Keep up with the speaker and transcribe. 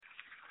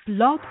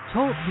Blog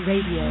Talk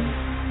Radio.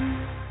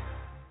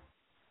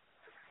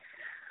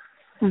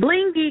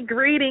 Blingy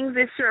greetings.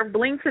 It's your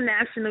Bling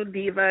International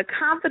Diva,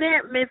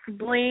 Confident Miss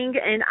Bling,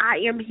 and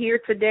I am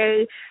here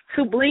today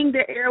to bling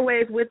the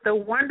airwaves with the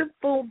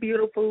wonderful,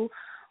 beautiful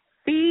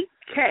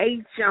B.K.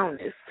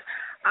 Jonas.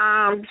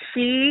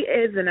 She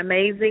is an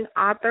amazing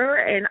author,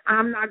 and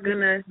I'm not going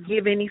to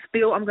give any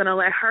spiel. I'm going to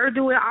let her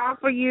do it all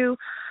for you.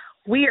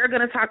 We are going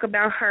to talk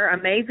about her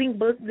amazing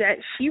book that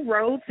she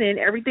wrote and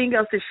everything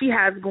else that she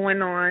has going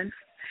on.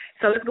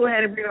 So let's go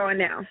ahead and bring her on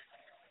now.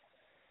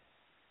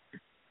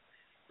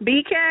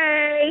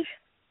 BK.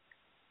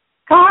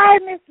 Hi,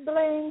 Miss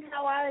Bling.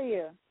 How are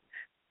you?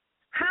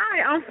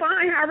 Hi, I'm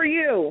fine. How are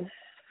you?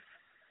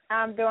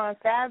 I'm doing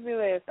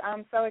fabulous.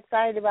 I'm so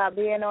excited about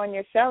being on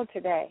your show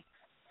today.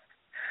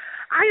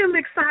 I am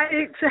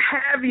excited to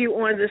have you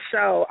on the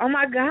show. Oh,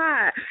 my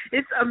God.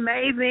 It's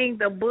amazing.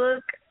 The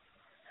book,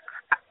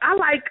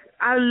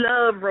 I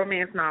love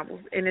romance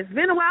novels, and it's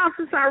been a while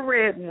since I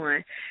read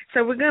one.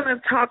 So we're going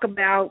to talk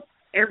about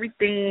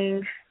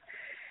everything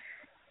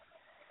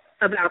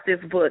about this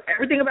book.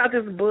 Everything about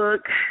this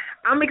book.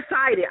 I'm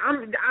excited. I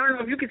don't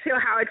know if you can tell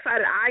how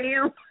excited I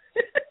am.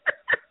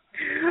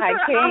 I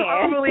can.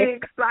 I'm really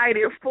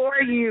excited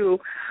for you.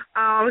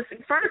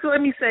 First,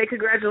 let me say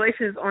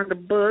congratulations on the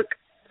book.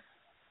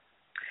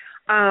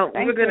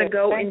 We're going to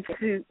go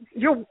into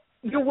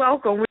You're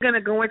welcome. We're going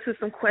to go into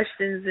some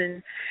questions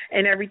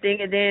and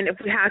everything, and then if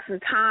we have some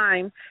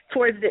time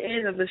towards the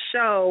end of the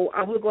show,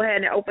 we'll go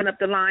ahead and open up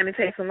the line and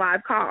take some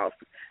live calls.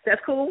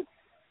 That's cool?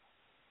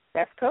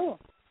 That's cool.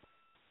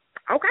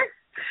 Okay.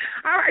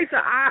 All right, so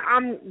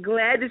I'm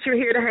glad that you're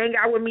here to hang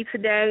out with me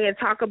today and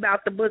talk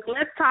about the book.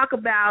 Let's talk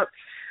about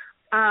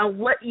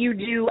what you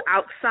do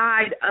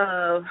outside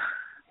of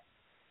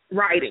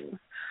writing.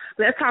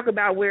 Let's talk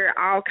about where it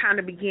all kind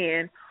of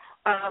began,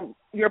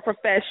 your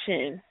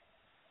profession.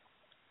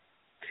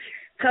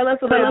 Tell us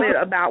a little bit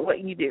about what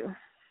you do.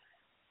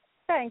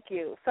 Thank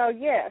you. So,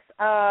 yes,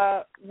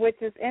 which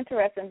is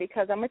interesting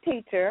because I'm a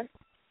teacher,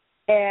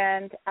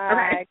 and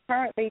I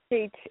currently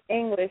teach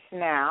English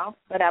now,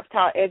 but I've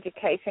taught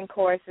education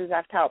courses.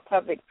 I've taught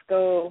public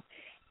school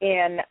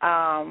in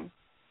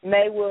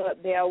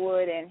Maywood,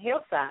 Bellwood, and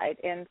Hillside,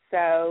 and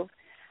so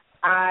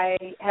I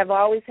have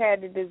always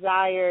had the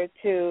desire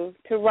to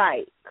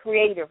write.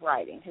 Creative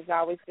writing has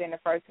always been the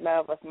first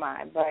love of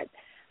mine, but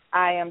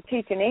I am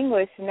teaching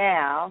English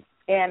now,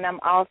 and I'm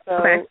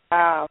also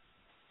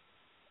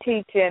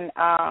teaching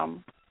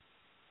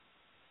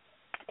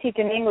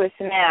English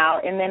now,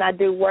 and then I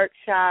do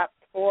workshops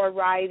for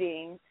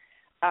writing,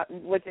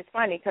 which is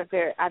funny because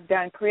I've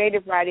done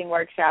creative writing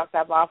workshops.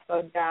 I've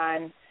also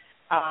done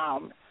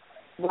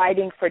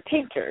writing for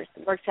teachers,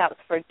 workshops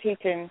for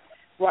teaching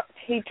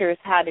teachers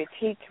how to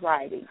teach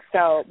writing.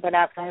 So, but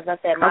as I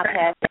said, my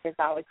passion has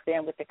always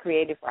been with the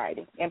creative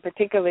writing, and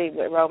particularly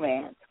with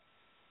romance.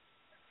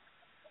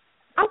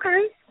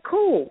 Okay,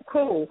 cool.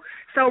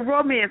 So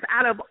romance,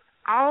 out of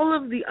all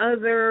of the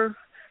other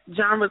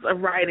genres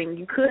of writing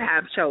you could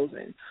have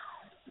chosen,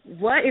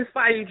 what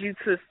inspired you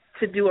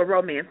to do a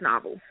romance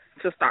novel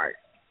to start?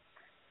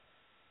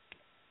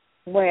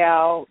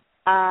 Well,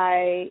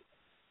 I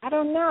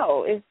don't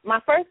know. It's my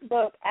first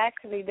book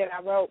actually that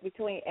I wrote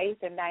between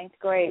 8th and 9th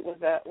grade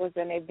was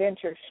an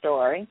adventure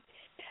story.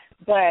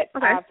 But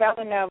I fell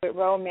in love with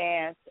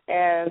romance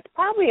as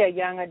probably a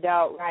young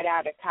adult right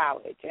out of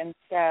college. And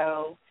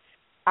so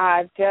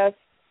I've just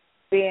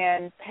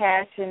been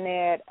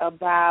passionate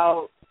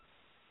about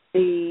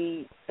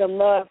the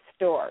love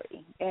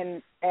story.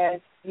 And as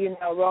you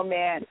know,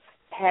 romance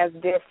has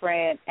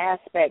different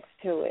aspects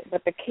to it.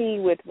 But the key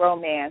with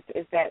romance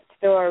is that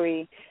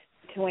story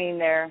between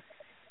their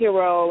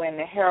hero and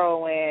the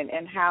heroine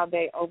and how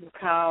they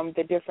overcome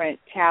the different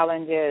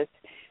challenges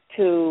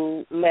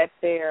to let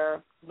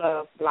their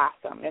love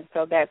blossom. And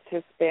so that's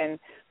just been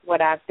what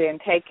I've been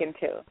taken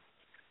to.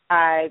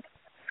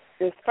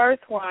 This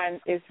first one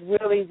is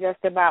really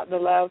just about the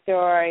love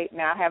story.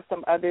 Now I have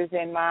some others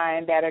in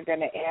mind that are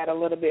going to add a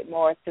little bit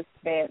more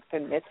suspense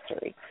and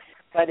mystery.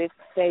 But it's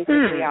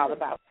basically all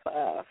about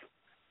love.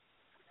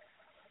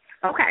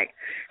 Okay.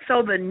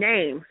 So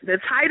the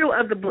title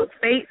of the book,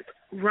 Fate's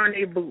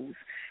Rendevous.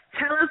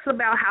 Tell us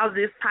about how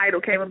this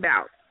title came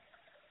about.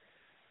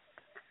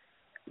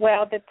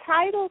 Well, the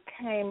title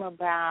came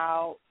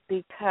about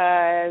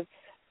because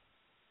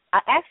I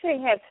actually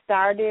had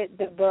started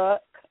the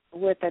book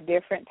with a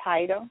different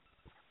title,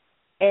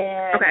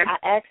 and I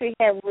actually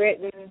had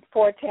written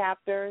 4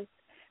 chapters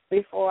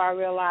before I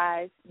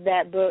realized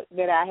that book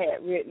that I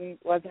had written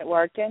wasn't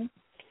working.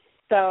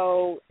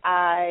 So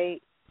I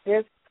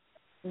just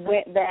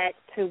went back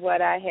to what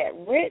I had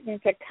written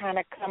to kind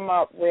of come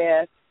up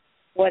with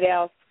what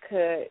else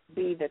could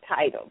be the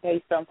title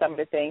based on some of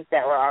the things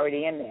that were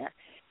already in there.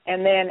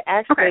 And then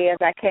actually as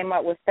I came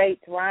up with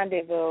Fate's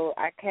Rendezvous,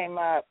 I came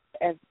up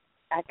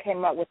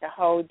with a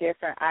whole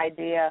different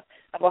idea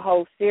of a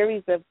whole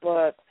series of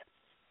books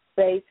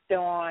based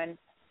on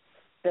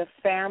the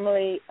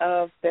family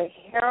of the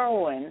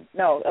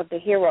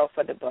hero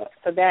for the book.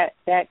 So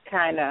that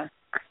kind of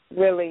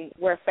really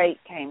where fate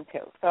came to.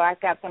 So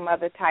I've got some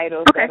other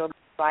titles that'll be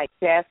like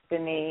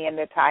destiny in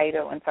the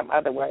title and some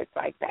other words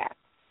like that.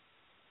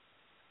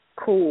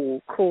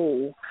 Cool.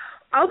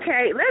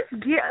 Okay, let's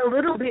get a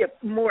little bit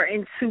more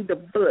into the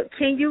book.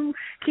 Can you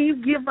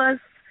give us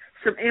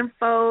some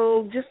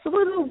info, just a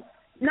little,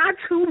 not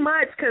too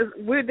much, because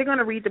they're going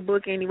to read the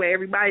book anyway.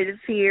 Everybody that's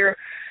here,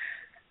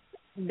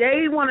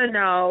 they want to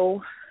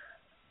know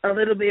a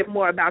little bit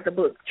more about the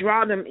book.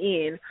 Draw them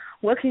in.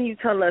 What can you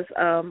tell us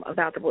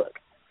about the book?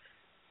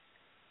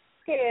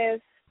 It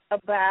is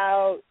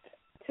about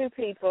two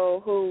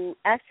people who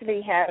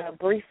actually had a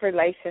brief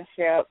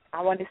relationship,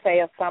 I want to say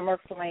a summer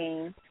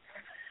fling,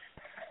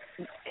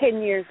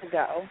 10 years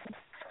ago.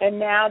 And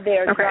now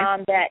they're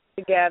drawn back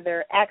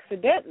together.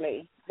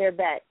 Accidentally, they're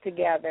back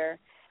together.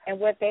 And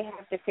what they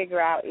have to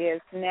figure out is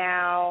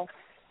now,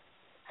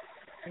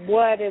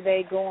 what are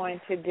they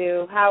going to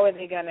do? How are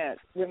they going to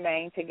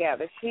remain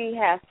together? She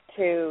has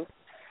to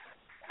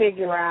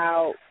figure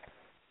out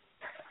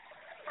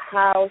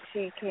how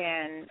she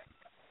can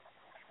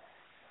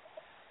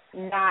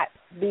not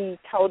be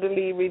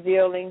totally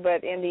revealing,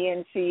 but in the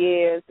end she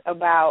is,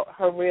 about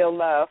her real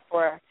love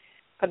for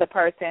the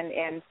person.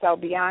 And so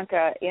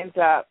Bianca ends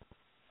up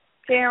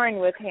sharing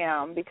with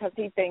him because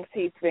he thinks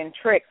he's been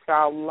tricked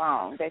all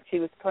along, that she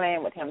was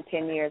playing with him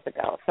 10 years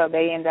ago. So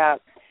they end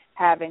up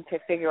having to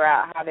figure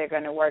out how they're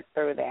going to work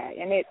through that.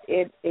 And it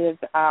is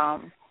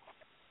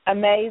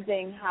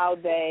amazing how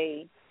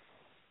they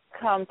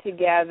come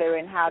together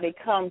and how they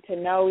come to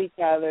know each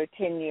other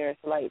 10 years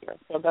later.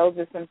 So those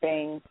are some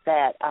things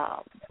that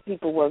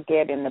people will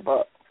get in the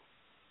book.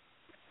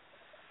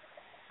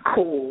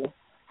 Cool.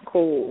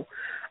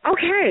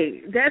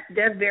 Okay, that's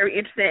very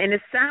interesting, and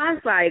it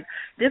sounds like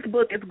this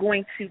book is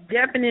going to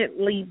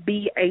definitely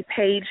be a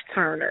page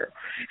turner.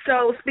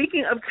 So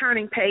speaking of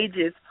turning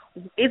pages,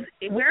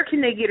 where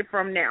can they get it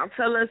from now?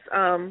 Tell us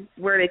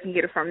where they can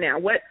get it from now.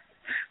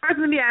 First,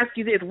 let me ask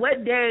you this: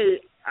 what day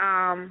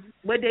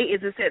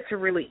is it set to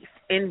release,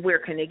 and where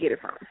can they get it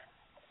from?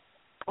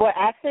 Well,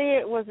 actually,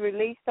 it was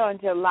released on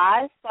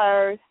July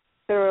 1st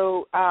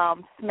through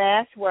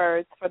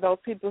Smashwords. For those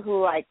people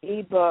who like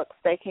ebooks,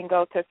 they can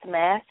go to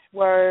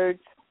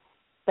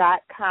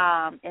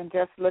smashwords.com and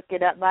just look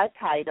it up by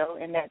title,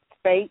 and that's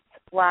Fate's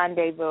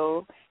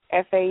Rendezvous,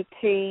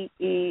 FATE''S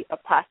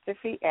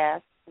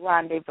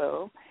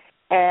Rendezvous.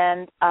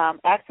 And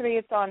actually,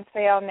 it's on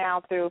sale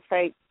now through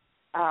Fate,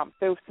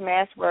 through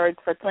Smashwords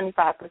for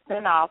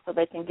 25% off, so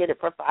they can get it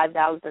for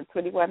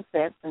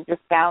 $5.21 and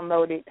just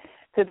download it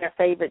to their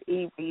favorite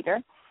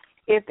e-reader.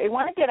 If they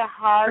want to get a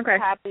hard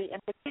copy,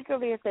 and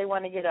particularly if they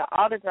want to get an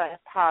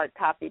autographed hard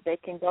copy, they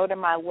can go to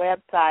my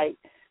website,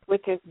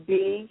 which is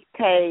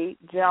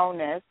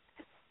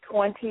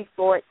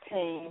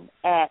bkjonas2014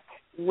 at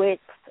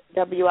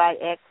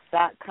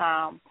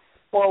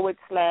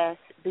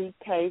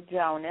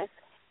wix.com/bkjonas,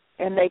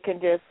 and they can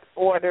just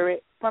order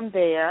it from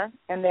there.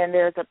 And then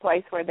there's a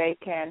place where they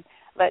can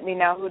let me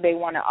know who they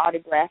want to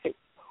autograph it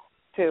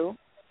to.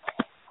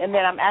 And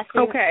then I'm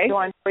actually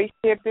doing free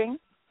shipping.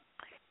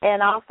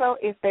 And also,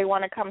 if they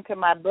want to come to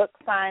my book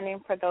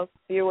signing, for those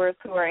viewers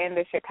who are in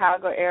the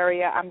Chicago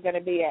area, I'm going to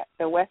be at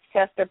the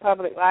Westchester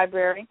Public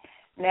Library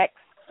next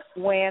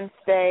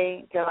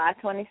Wednesday, July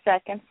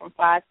 22nd, from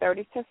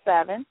 5:30 to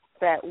 7.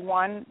 It's at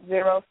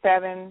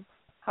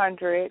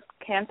 10700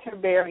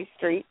 Canterbury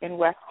Street in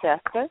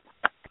Westchester.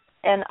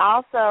 And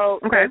also,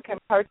 they can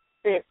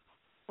purchase it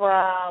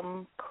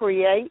from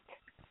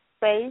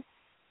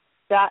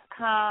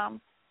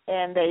createspace.com,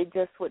 and they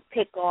just would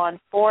pick on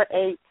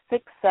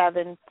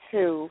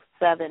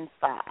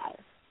 4867275.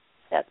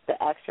 That's the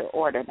actual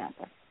order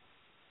number.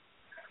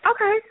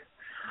 Okay.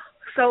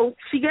 So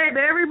she gave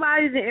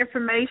everybody the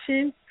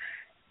information.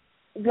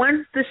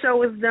 Once the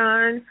show is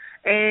done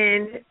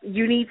and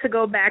you need to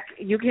go back,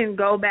 you can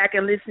go back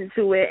and listen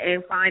to it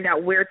and find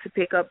out where to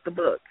pick up the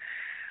book.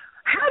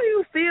 How do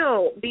you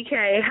feel,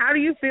 BK? How do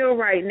you feel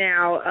right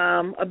now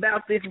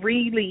about this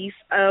release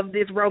of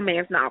this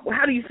romance novel?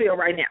 How do you feel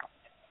right now?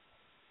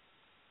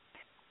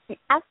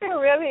 I feel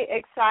really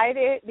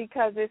excited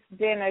because it's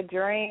been a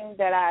dream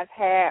that I've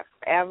had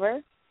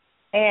forever,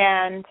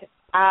 and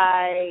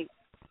I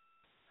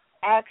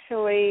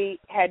actually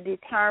had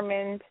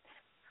determined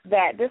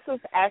that this was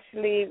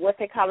actually what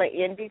they call an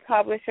indie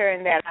publisher,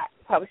 and that I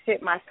published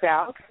it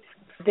myself.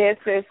 This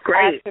is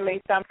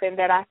actually something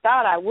that I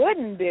thought I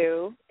wouldn't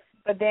do,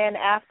 but then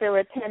after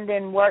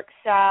attending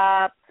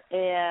workshops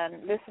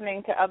and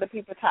listening to other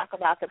people talk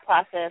about the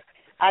process,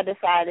 I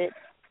decided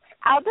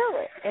I'll do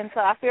it. And so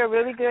I feel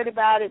really good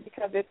about it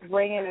because it's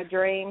bringing a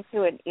dream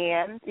to an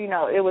end. You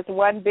know, it was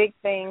one big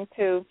thing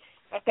to,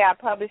 okay, I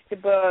published the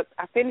book,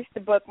 I finished the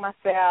book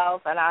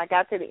myself, and I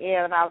got to the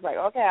end, and I was like,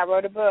 okay, I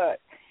wrote a book.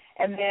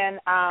 And then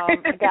I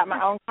got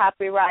my own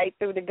copyright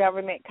through the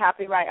government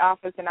copyright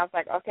office, and I was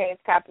like, okay,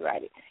 it's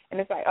copyrighted. And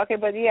it's like, okay,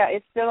 but yeah,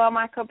 it's still on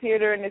my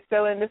computer and it's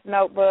still in this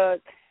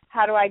notebook.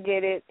 How do I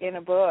get it in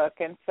a book?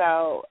 And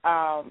so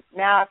now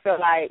I feel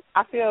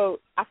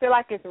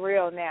like it's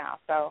real now.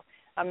 So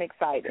I'm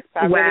excited. So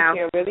I wow. really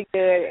feel really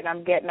good, and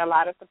I'm getting a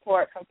lot of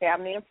support from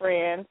family and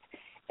friends.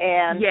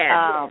 And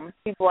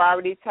people are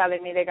already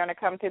telling me they're going to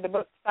come to the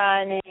book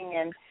signing,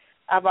 and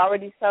I've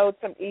already sold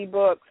some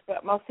e-books,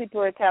 but most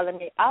people are telling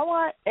me, I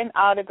want an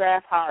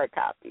autographed hard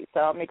copy,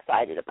 so I'm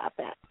excited about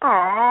that.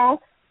 Oh,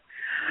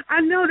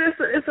 I know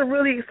it's a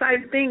really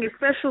exciting thing,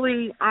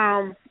 especially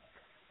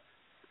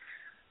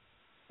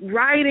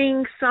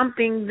writing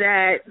something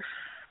and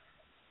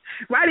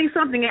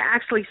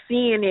actually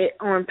seeing it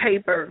on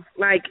paper,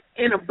 like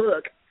in a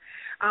book,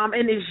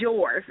 and it's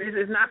yours.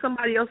 It's not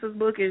somebody else's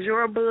book. It's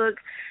your book.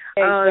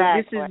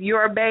 Exactly. This is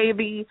your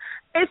baby.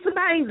 It's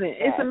amazing.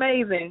 Yes. It's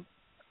amazing.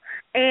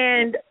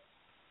 And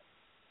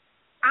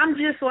I'm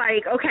just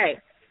like, okay,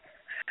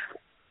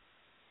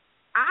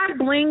 I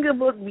Bling a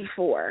book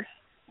before,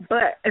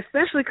 but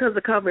especially because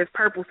the cover is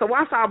purple, so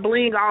I saw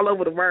Bling all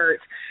over the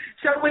words.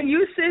 So when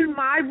you send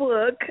my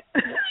book,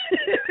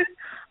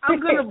 I'm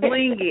going to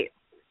Bling it.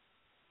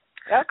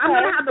 Okay. I'm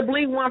going to have the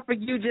Bling one for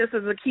you just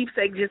as a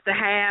keepsake just to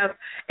have,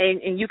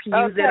 and you can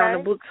use that on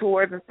the book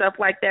tours and stuff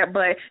like that.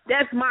 But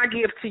that's my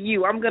gift to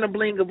you. I'm going to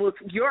Bling a book,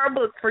 your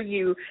book for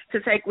you to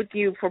take with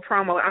you for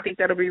promo. I think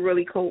that'll be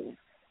really cool.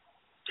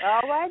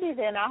 All righty,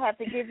 then. I'll have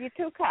to give you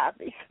 2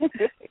 copies.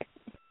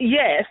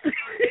 Yes.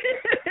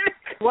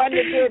 One to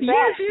give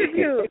back. Yes, you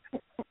do.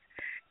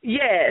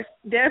 Yes,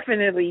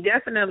 definitely.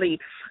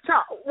 So,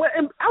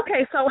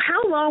 okay, so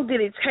how long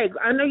did it take?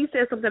 I know you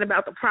said something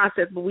about the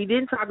process, but we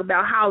didn't talk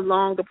about how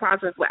long the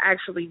process would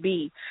actually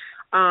be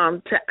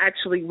to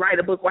actually write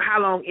a book, or how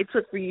long it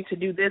took for you to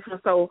do this one.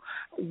 So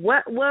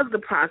what was the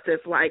process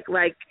like?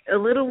 Like, a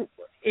little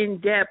in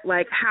depth,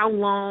 like how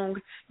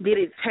long did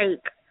it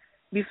take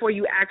before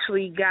you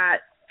actually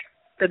got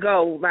the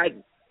goal, like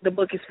the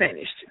book is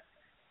finished?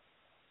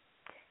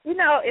 You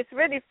know, it's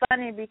really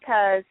funny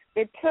because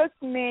it took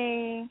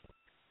me,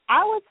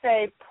 I would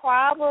say,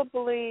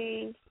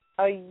 probably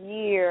a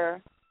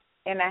year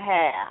and a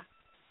half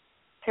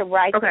to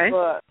write the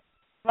book.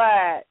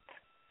 But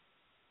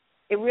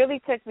it really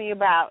took me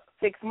about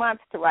 6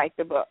 months to write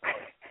the book.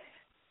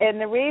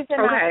 And the reason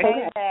I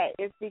say that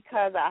is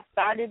because I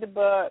started the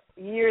book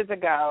years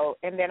ago,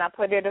 and then I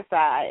put it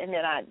aside, and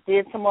then I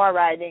did some more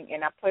writing,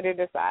 and I put it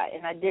aside,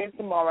 and I did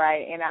some more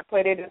writing, and I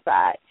put it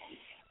aside.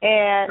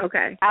 And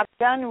I've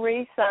done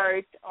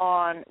research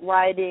on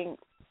writing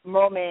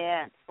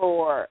romance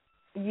for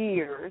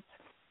years.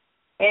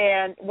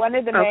 And one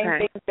of the main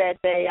things that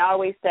they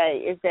always say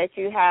is that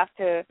you have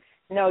to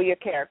know your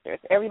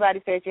characters.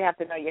 Everybody says you have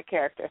to know your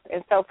characters.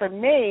 And so for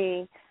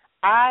me,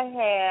 I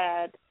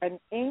had an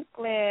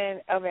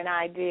inkling of an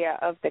idea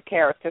of the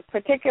characters,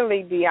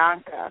 particularly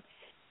Bianca.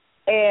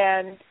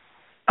 And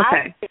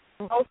I spent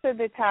most of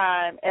the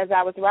time as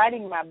I was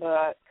writing my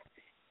book,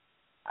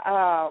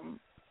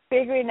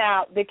 figuring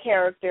out the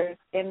characters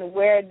and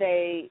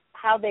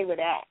how they would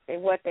act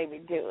and what they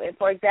would do. And,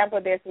 for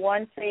example, there's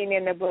one scene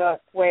in the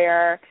book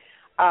where,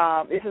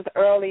 this is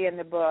early in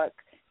the book,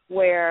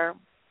 where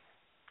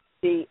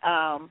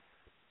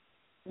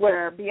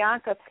where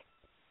Bianca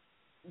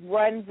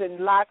runs and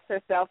locks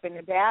herself in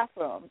the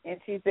bathroom, and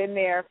she's in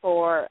there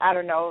for, I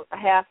don't know, a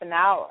half an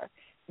hour.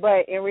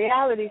 But in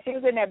reality, she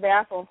was in that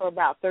bathroom for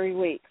about 3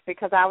 weeks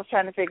because I was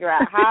trying to figure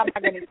out how am I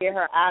going to get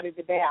her out of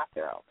the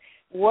bathroom.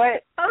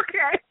 What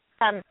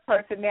kind of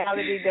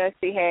personality does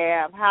she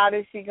have? How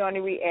is she going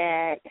to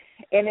react?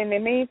 And in the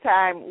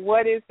meantime,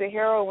 what is the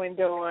heroine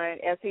doing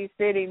as he's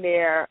sitting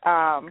there,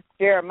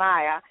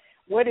 Jeremiah?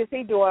 What is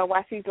he doing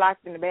while she's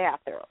locked in the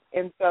bathroom?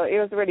 And so it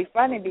was really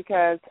funny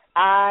because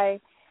I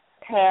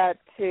had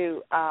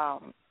to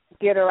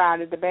get her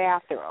out of the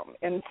bathroom.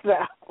 And so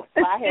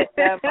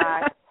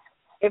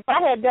if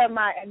I had done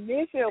my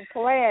initial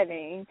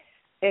planning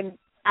and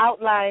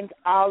outlined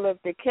all of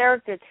the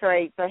character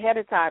traits ahead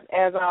of time,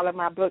 as all of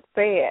my books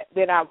said,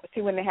 then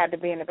she wouldn't have had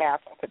to be in the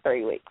bathroom for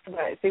 3 weeks.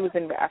 But she was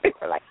in the bathroom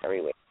for like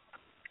 3 weeks.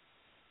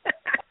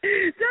 That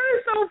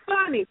is so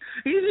funny.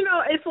 You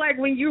know, it's like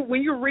when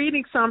you're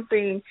reading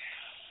something,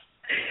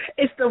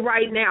 it's the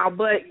right now,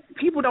 but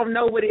people don't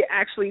know what it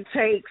actually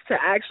takes to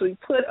actually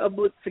put a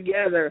book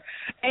together.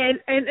 And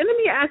let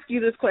me ask you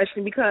this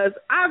question, because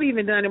I've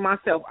even done it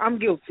myself. I'm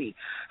guilty.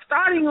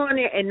 Starting on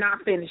it and not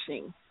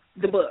finishing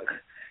the book.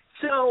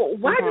 So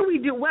why do we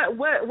do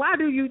why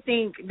do you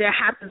think that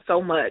happens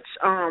so much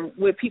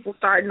with people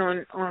starting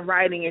on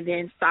writing and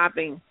then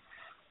stopping,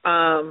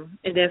 and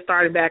then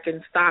starting back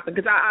and stopping?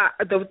 Because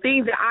the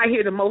thing that I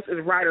hear the most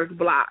is writer's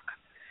block.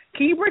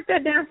 Can you break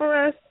that down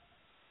for us?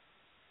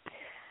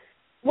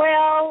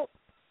 Well,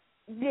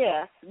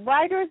 yes.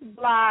 Writer's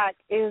block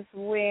is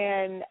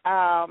when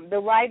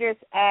the writers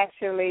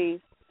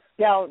actually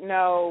don't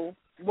know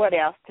what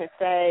else to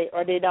say,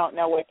 or they don't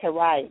know what to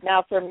write.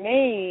 Now, for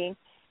me,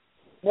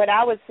 what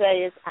I would say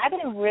is I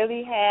didn't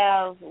really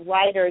have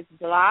writer's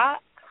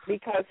block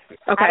because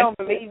I don't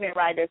believe in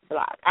writer's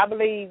block. I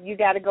believe you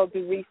got to go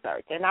do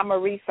research, and I'm a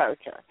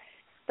researcher.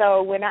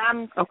 So when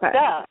I'm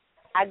stuck,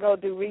 I go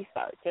do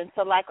research. And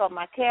so like on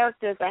my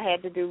characters, I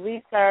had to do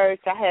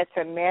research. I had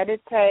to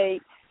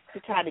meditate to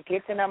try to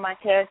get to know my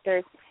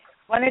characters.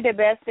 one of the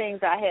best things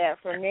I had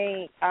for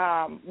me,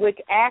 which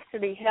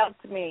actually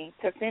helped me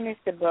to finish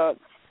the book,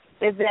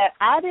 is that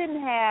I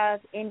didn't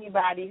have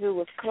anybody who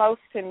was close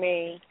to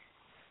me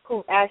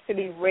who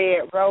actually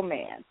read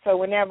romance. So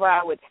whenever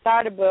I would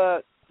start a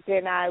book,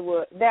 that I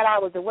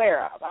was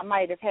aware of, I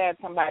might have had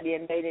somebody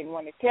and they didn't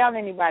want to tell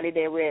anybody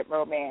they read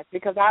romance,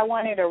 because I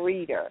wanted a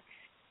reader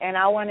and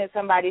I wanted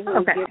somebody who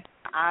would give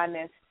an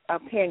honest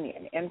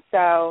opinion. And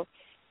so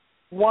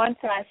once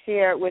I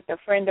shared with a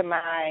friend of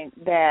mine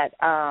that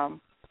I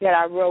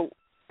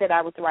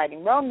was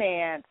writing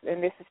romance,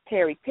 and this is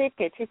Terry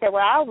Pickett, she said,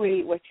 well, I'll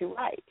read what you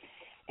write.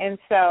 And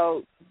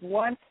so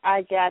once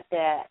I got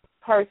that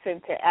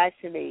person to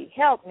actually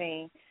help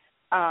me,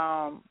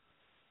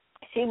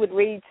 she would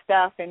read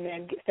stuff and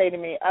then say to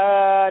me,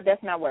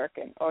 that's not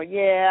working, or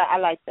yeah, I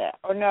like that,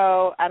 or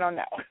no, I don't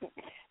know.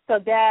 So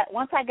that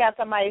once I got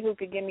somebody who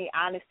could give me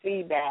honest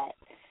feedback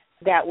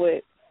that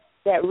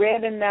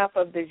read enough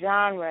of the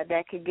genre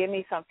that could give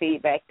me some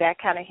feedback, that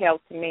kind of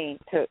helped me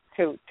to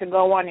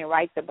go on and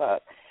write the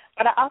book.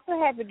 But I also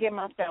had to give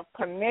myself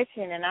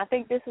permission, and I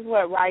think this is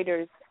what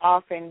writers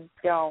often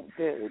don't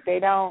do. They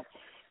don't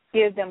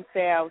give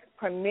themselves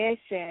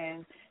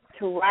permission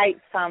to write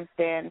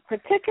something,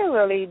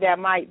 particularly that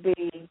might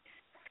be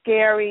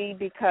scary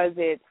because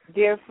it's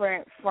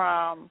different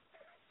from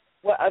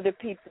what other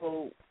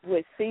people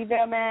would see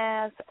them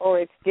as, or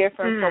it's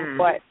different from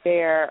what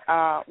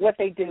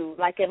they do.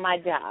 Like in my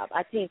job,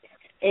 I teach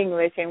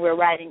English, and we're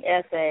writing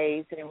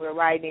essays, and we're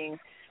writing,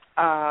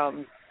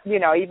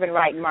 even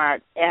writing my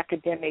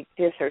academic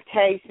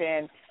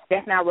dissertation.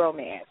 That's not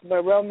romance,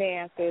 but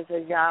romance is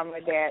a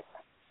genre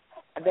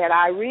that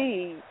I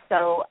read,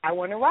 so I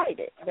want to write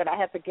it, but I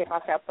have to give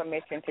myself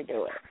permission to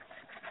do it.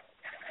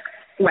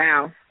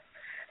 Wow,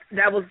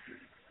 that was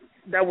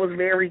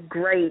very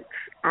great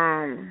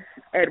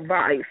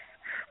advice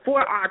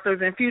for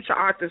authors and future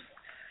authors.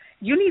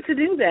 You need to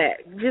do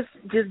that.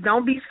 Just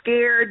don't be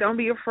scared. Don't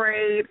be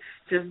afraid.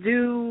 Just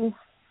do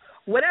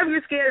whatever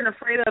you're scared and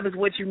afraid of is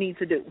what you need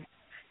to do,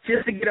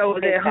 just to get over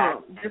that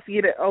hump, just to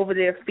get over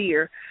their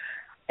fear.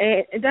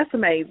 And that's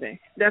amazing.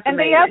 That's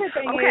amazing. And the other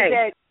thing is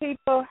that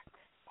people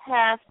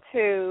have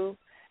to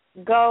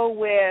go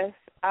with,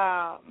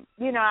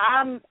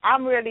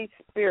 I'm really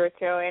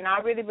spiritual, and I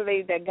really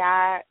believe that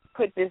God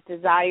put this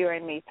desire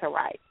in me to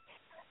write,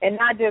 and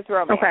not just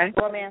romance. Okay.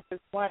 Romance is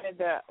one of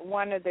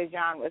the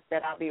genres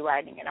that I'll be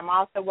writing, and I'm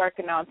also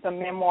working on some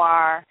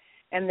memoir,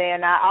 and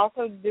then I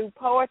also do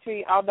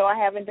poetry, although I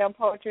haven't done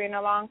poetry in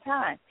a long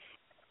time.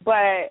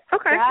 But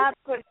God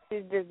puts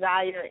His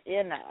desire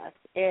in us,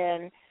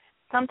 and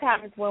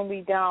sometimes when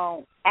we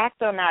don't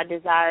act on our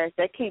desires,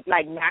 they keep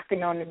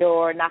knocking on the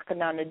door,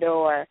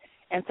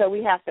 and so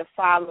we have to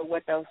follow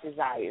what those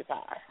desires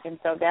are. And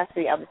so that's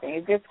the other thing.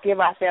 Is just give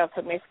ourselves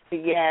permission to,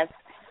 yes,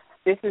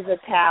 this is a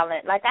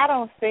talent. Like, I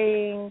don't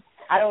sing,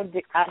 I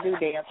do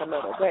dance a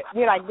little, but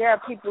there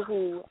are people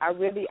who are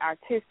really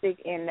artistic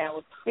in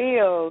those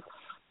fields,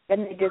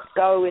 and they just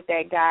go with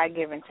that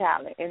God-given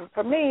talent. And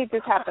for me, it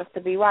just happens to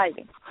be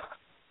writing.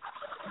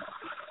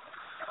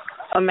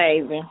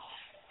 Amazing.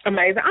 I'm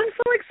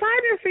so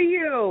excited for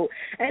you.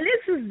 And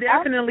this has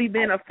definitely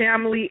been a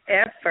family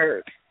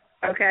effort,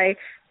 okay?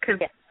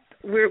 Because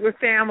we're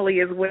family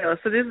as well.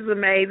 So this is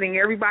amazing.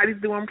 Everybody's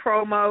doing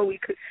promo. We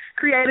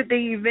created the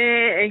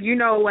event,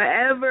 and,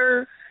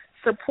 whatever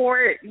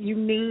support you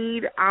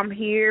need, I'm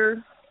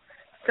here.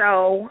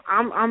 So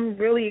I'm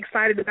really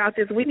excited about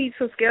this. We need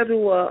to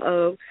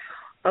schedule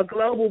a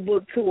global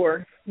book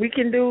tour. We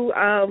can do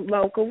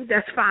local.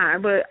 That's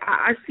fine, but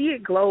I see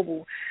it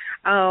global.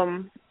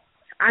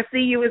 I see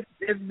you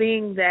as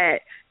being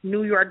that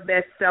New York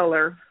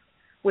bestseller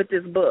with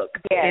this book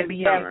and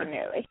beyond.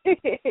 Definitely.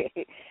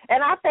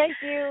 And I thank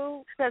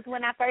you, because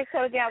when I first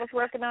told you I was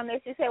working on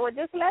this, you said, well,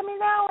 just let me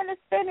know when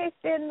it's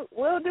finished, and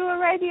we'll do a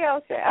radio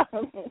show.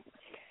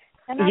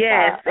 And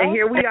thought, and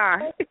here we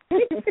are.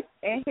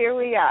 And here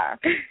we are.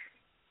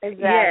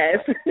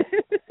 Exactly. Yes.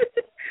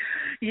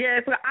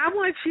 Yes, well, I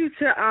want you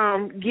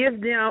to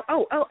give them,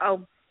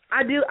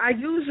 I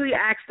usually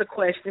ask the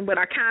question, but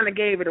I kind of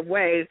gave it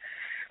away.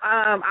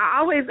 I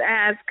always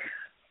ask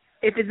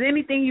if there's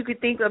anything you could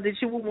think of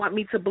that you would want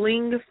me to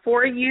bling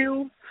for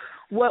you,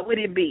 what would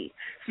it be?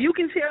 So you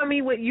can tell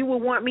me what you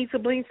would want me to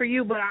bling for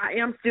you, but I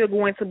am still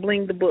going to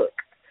bling the book.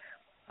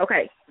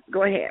 Okay,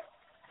 go ahead.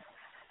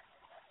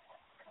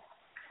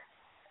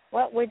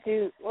 What would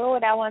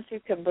I want you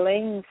to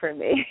bling for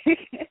me?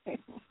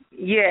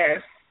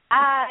 Yes.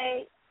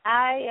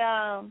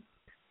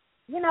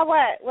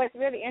 What's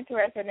really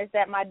interesting is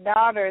that my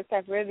daughters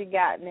have really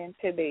gotten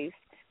into these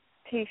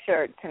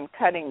T-shirts and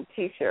cutting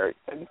T-shirts.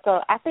 And so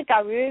I think I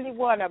really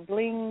want a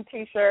bling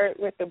T-shirt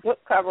with the book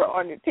cover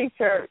on the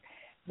T-shirt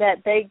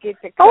that they get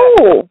to cut.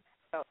 Oh!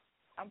 So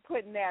I'm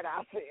putting that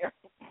out there.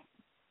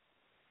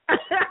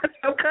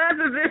 So,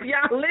 cousins, if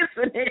y'all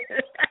listening,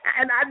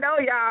 and I know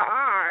y'all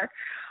are,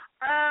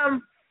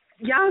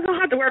 y'all gonna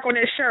have to work on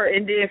that shirt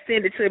and then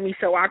send it to me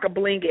so I can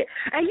bling it.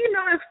 And you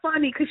know it's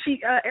funny because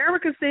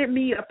Erica sent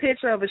me a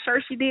picture of a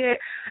shirt she did.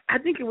 I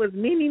think it was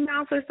Minnie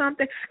Mouse or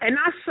something, and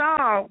I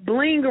saw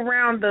bling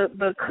around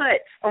the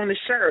cuts on the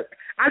shirt.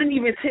 I didn't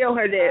even tell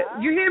her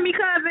that. You hear me,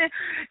 cousin?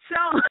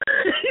 So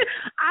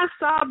I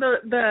saw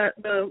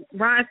the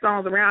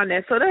rhinestones around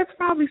that. So that's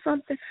probably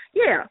something.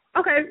 Yeah.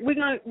 Okay.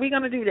 We're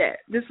gonna do that.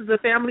 This is a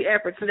family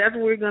effort, so that's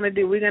what we're gonna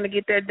do. We're gonna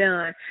get that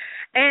done.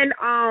 And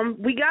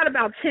we got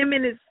about 10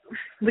 minutes.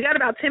 We got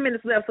about 10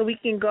 minutes left, so we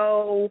can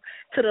go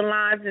to the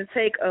lines and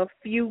take a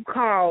few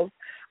calls.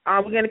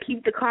 We're going to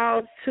keep the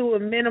calls to a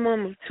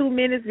minimum of 2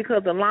 minutes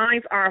because the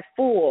lines are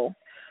full.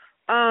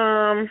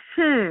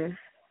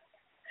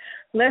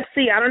 Let's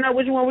see. I don't know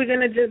which one we're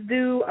going to just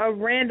do a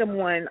random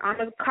one. I'm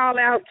going to call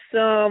out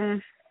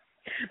some.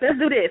 Let's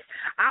do this.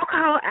 I'll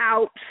call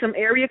out some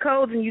area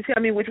codes, and you tell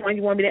me which one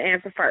you want me to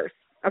answer first.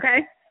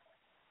 Okay?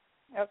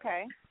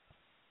 Okay.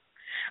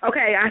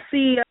 Okay, I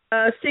see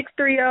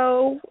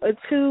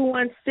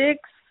 630-216,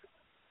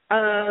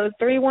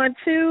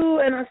 312,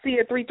 and I see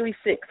a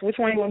 336. Which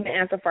one you want me to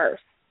answer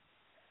first?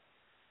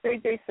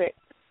 336.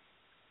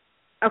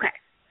 Okay.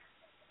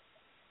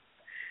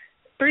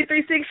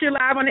 336, you're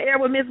live on the air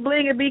with Miss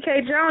Bling and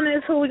BK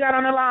Jonas. Who we got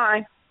on the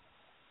line?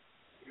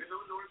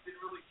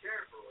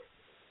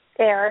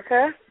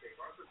 Erica.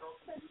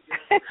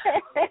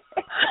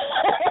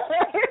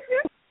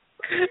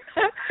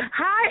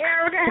 Hi,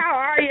 Erica. How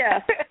are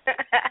you?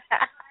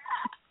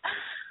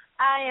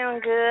 I am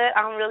good.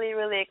 I'm really,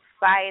 really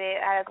excited.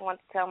 I just want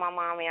to tell my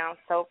mommy I'm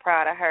so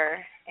proud of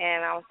her,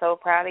 and I'm so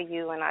proud of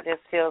you, and I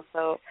just feel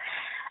so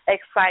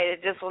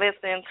excited just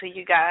listening to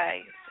you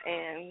guys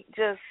and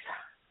just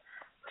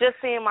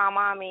seeing my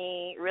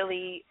mommy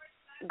really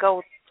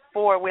go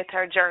forward with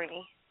her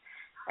journey,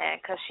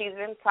 and because she's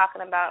been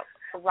talking about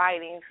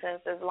writing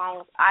since as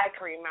long as I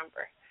can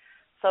remember.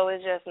 So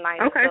it's just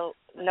nice to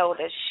know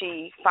that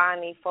she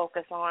finally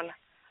focused on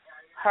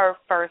her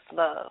first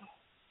love.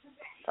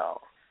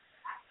 So.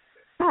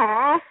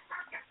 Aww.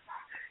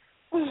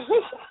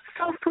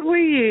 So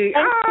sweet.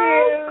 Thank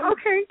you.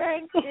 Okay.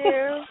 Thank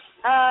you.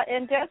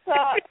 And just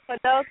for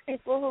those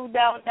people who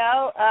don't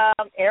know,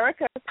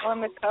 Erica's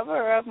on the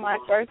cover of my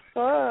first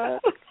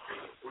book.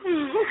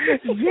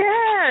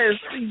 Yes.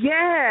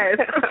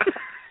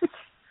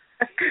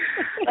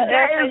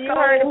 Erica, you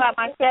heard about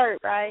my shirt,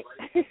 right?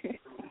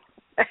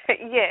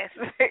 Yes.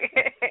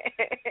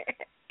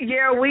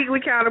 Yeah, we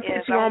kind of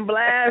put you on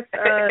blast.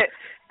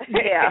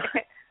 Yeah.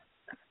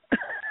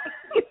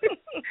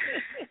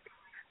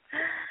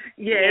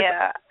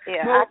 Yes.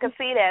 Yeah, well, I could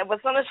see that. But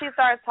as soon as she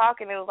started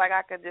talking, it was like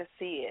I could just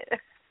see it.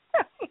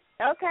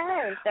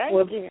 Okay,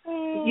 thank you.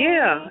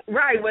 Yeah,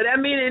 right. Well, that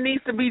means it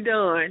needs to be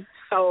done.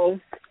 So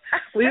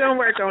we're going to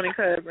work on it,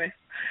 cousin.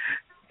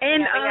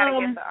 And we got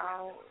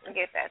to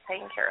get that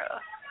taken care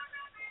of.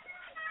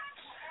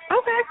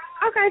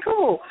 Okay,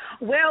 cool.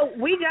 Well,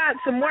 we got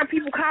some more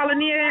people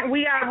calling in.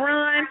 We got to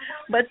run.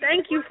 But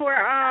thank you for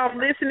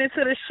listening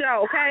to the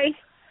show, okay?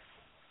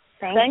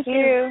 Thank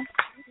you.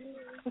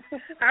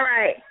 All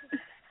right.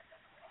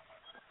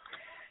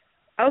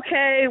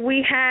 Okay,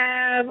 we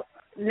got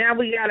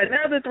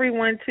another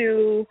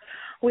 312.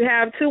 We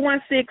have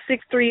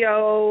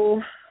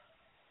 216-630.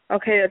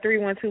 Okay, the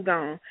 312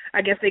 gone.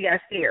 I guess they got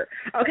scared.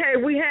 Okay,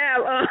 we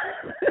have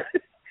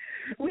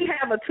we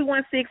have a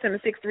 216 and a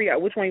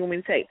 630. Which one you want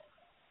me to take?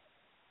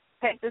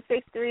 Take the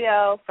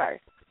 630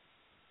 first.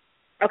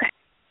 Okay.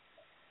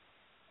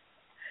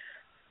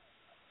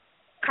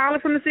 Caller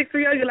from the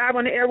 630, you're live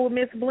on the air with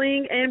Miss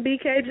Bling and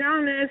BK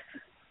Jonas.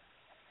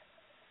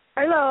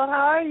 Hello,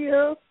 how are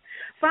you?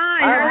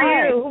 Fine, how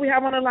are you? Who we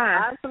have on the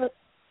line?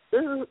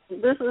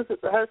 This is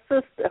her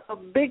sister, her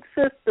big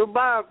sister,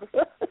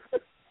 Barbara.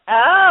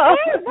 Oh.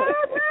 Hey,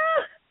 Barbara.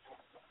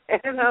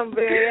 And I'm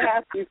very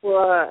happy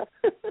for her.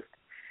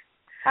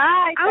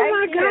 Hi, oh,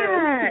 my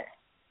God.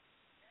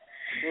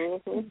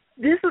 Mm-hmm.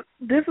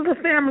 This is a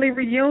family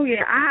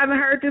reunion. I haven't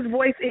heard this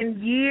voice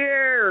in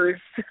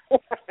years. Oh,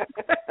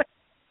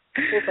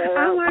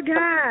 my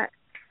God.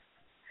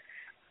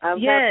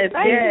 Yes.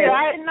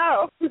 I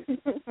know.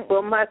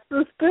 For my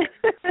sister.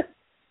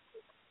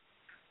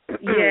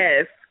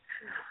 Yes.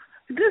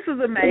 This is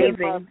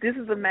amazing.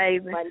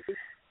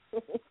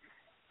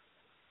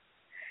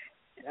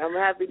 I'm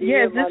happy to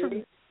hear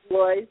my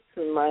voice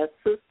and my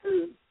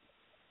sister's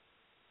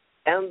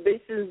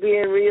ambitions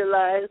being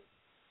realized.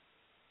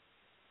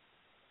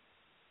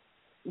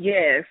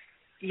 Yes.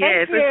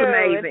 Yes, it's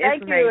amazing.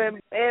 Thank you.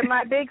 And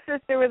my big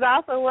sister was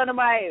also one of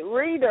my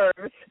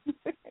readers.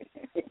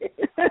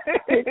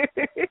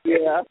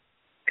 Yeah.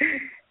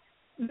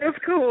 That's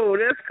cool.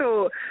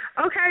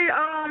 Okay,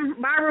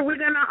 Barbara, we're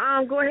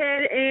gonna go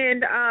ahead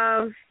and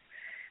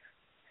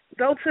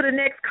go to the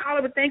next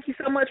caller, but thank you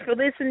so much for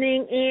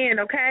listening in,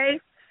 okay?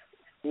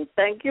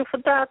 Thank you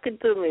for talking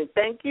to me.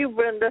 Thank you,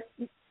 Brenda.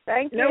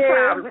 Thank you. No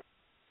problem.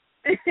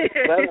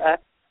 Bye-bye.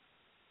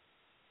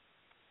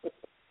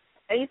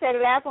 And you said the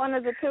last one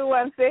is a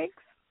 216?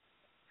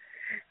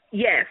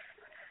 Yes.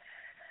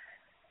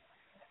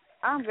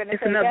 I'm going to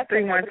it's say another that's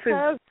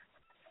 312.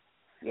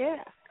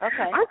 Yeah.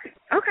 Okay.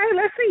 Okay,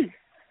 let's see.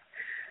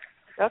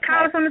 Okay.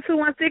 Caller from the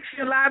 216,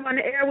 you're live on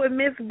the air with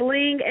Miss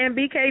Bling and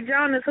BK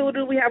Jonas. Who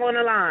do we have on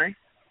the line?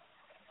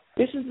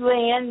 This is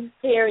Lynn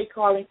Perry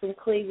calling from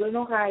Cleveland,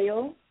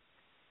 Ohio.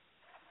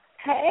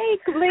 Hey,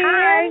 Glenn.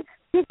 Hi.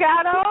 You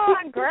got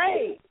on.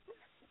 Great.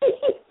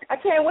 I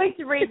can't wait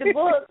to read the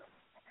book.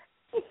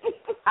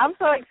 I'm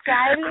so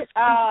excited.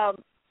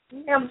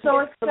 I'm so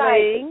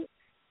excited.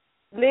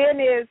 Lynn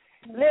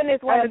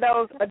is one of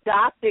those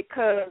adopted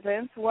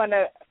cousins, one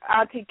of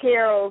Auntie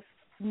Carol's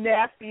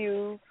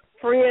nephews,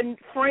 friends'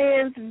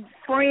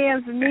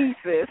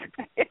 nieces.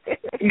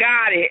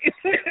 Got it.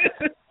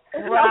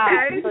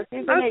 Right. Okay. So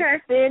she's an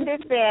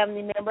extended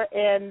family member,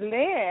 and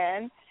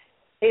Lynn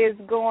is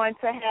going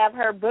to have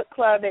her book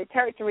club at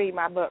church read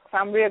my book. So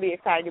I'm really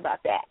excited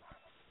about that.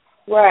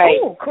 Right.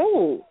 Oh,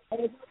 cool.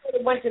 And if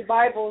I went to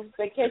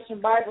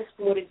Vacation Bible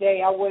School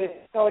today, I would have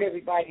told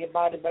everybody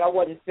about it, but I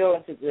wasn't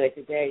feeling too good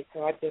today,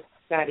 so I just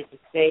decided to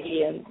stay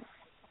in.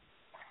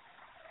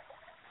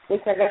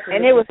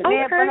 And it was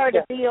meant for her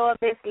to be on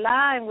this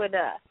line with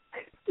us.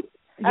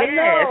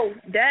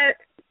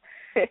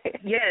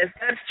 Yes,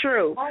 that's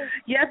true.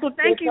 Yes, well,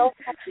 thank you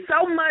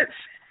so much.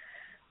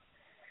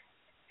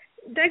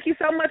 Thank you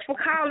so much for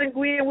calling,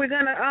 Gwen. We're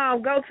going to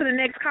go to the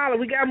next caller.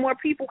 We got more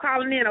people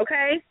calling in,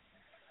 okay?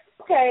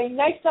 Okay,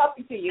 nice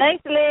talking to you.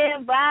 Thanks,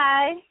 Lynn.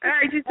 Bye. All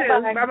right, you too.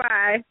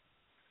 Bye-bye.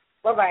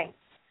 Bye-bye.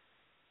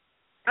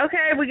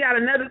 Okay, we got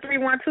another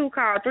 312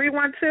 call.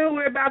 312,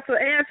 we're about to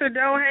answer.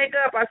 Don't hang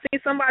up. I see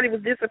somebody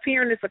was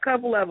disappearing. It's a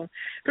couple of them.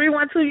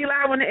 312, you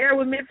live on the air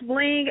with Miss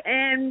Bling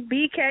and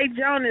BK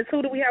Jonas.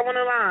 Who do we have on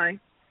the line?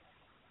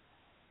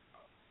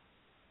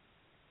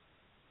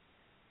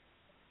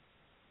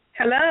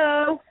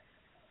 Hello?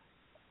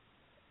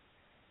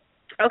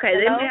 Okay,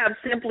 Hello? they may have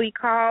simply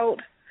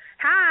called.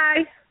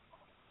 Hi.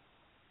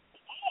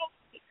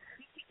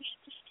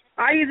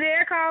 Are you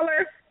there,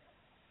 caller?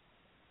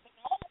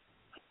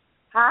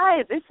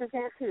 Hi, this is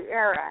Auntie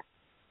Era.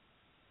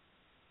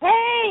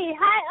 Hey,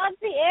 hi,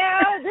 Auntie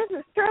Era. This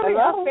is truly a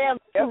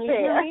family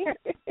affair.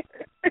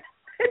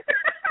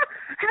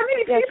 How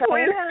many people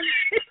in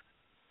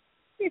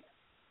here?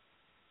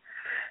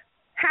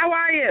 How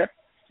are you?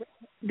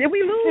 Did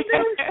we lose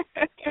them?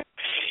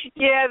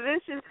 Yeah,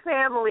 this is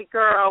family,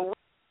 girl.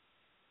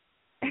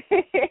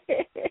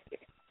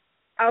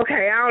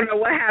 Okay, I don't know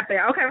what happened.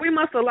 Okay, we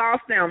must have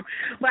lost them.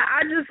 But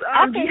I just,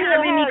 do you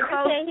have any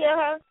close? You can't hear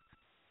her?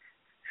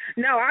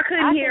 No, I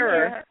couldn't hear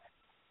her.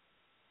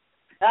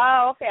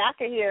 Oh, okay, I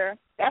can hear her.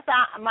 That's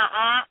my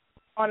aunt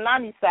on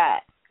Lonnie's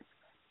side.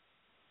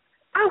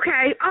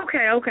 Okay.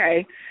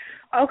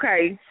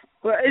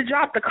 Well, it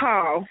dropped the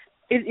call.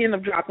 It ended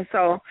up dropping.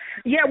 So,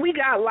 yeah, we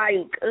got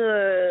like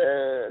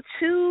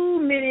 2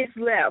 minutes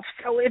left.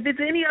 So if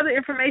there's any other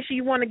information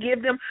you want to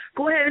give them,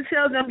 go ahead and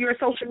tell them your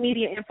social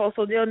media info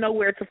so they'll know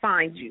where to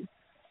find you.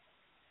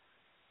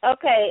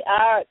 Okay,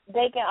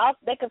 they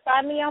can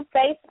find me on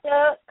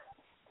Facebook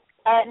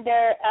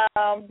under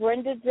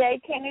Brenda J.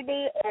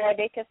 Kennedy, or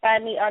they can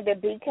find me under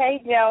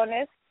BK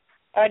Jonas,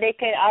 or they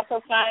can also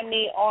find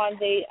me on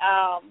the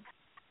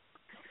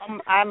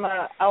I'm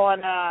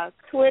on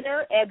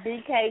Twitter at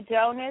BK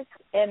Jonas,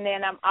 and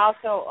then I'm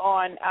also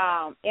on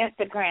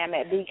Instagram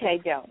at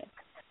BK Jonas.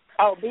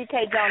 Oh,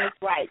 BK Jonas,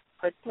 right,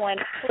 for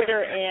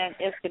Twitter and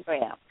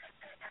Instagram.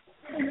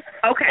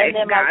 Okay, and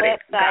then my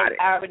website got it.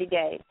 I already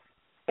gave.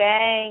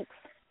 Thanks.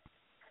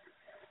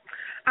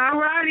 All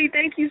righty,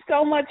 thank you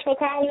so much for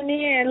calling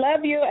in.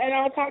 Love you, and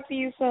I'll talk to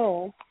you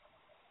soon.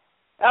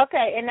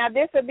 Okay, and now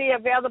this will be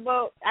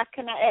available.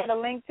 Can I add a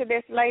link to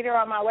this later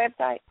on my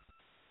website?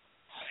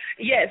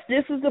 Yes,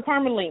 this is the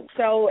permanent link,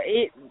 so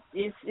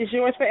it's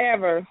yours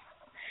forever.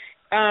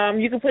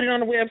 You can put it on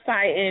the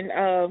website,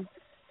 and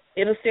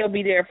it'll still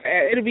be there.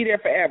 It'll be there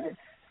forever.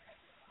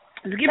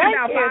 Just give it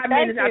about 5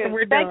 minutes after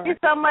we're done. Thank you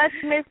so much,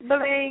 Miss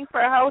Bling,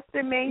 for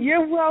hosting me.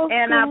 You're welcome.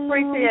 And I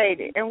appreciate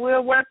it. And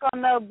we'll work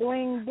on the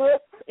Bling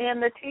books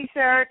and the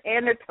T-shirt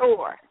and the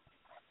tour.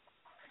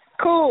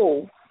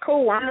 Cool.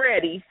 I'm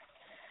ready.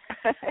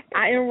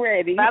 I am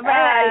ready. Bye-bye. All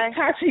right,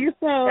 talk to you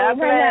soon. God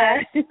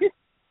bless. Bye-bye.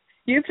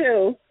 You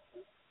too.